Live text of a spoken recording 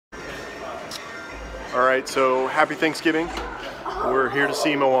Alright, so happy Thanksgiving. We're here to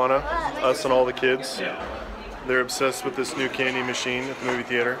see Moana, us and all the kids. They're obsessed with this new candy machine at the movie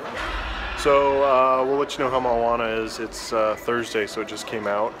theater. So we'll let you know how Moana is. It's Thursday, so it just came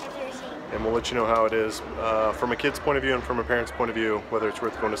out. And we'll let you know how it is from a kid's point of view and from a parent's point of view, whether it's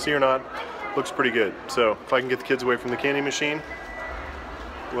worth going to see or not. Looks pretty good. So if I can get the kids away from the candy machine,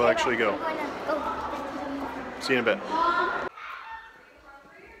 we'll actually go. See you in a bit.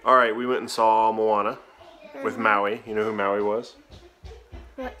 Alright, we went and saw Moana with Maui. You know who Maui was?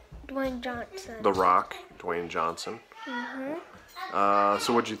 What? Dwayne Johnson. The Rock, Dwayne Johnson.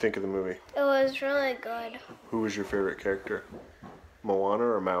 So what did you think of the movie? It was really good. Who was your favorite character? Moana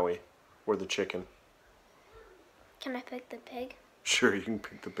or Maui? Or the chicken? Can I pick the pig? Sure, you can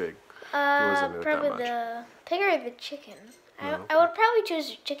pick the pig. Wasn't it probably that much? the pig or the chicken. No. I would probably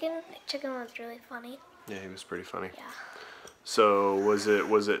choose the chicken. The chicken was really funny. Yeah, he was pretty funny. Yeah. So was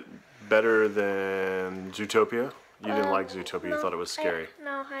it better than Zootopia? You didn't like Zootopia. You thought it was scary.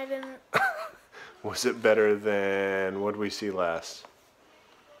 No, I didn't. Was it better than what did we see last?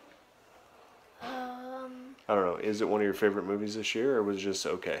 I don't know. Is it one of your favorite movies this year, or was it just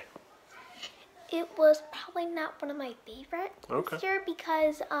okay? It was probably not one of my favorites Okay. this year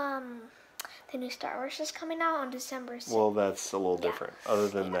because the new Star Wars is coming out on December 6th. Well, that's a little different. Other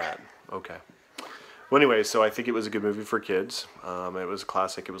than that, okay. Well, anyway, so I think it was a good movie for kids. It was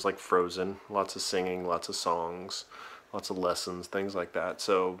classic. It was like Frozen. Lots of singing, lots of songs, lots of lessons, things like that.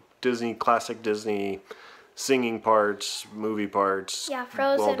 So Disney, classic Disney singing parts, movie parts. Yeah,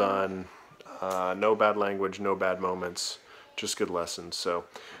 Frozen. Well done. No bad language, no bad moments. Just good lessons. So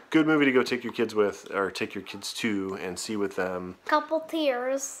good movie to go take your kids with, or take your kids to and see with them. Couple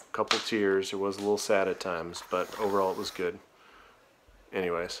tears. Couple tears. It was a little sad at times, but overall it was good.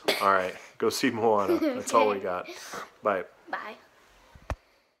 Anyways, all right, go see Moana. That's all we got. Bye. Bye.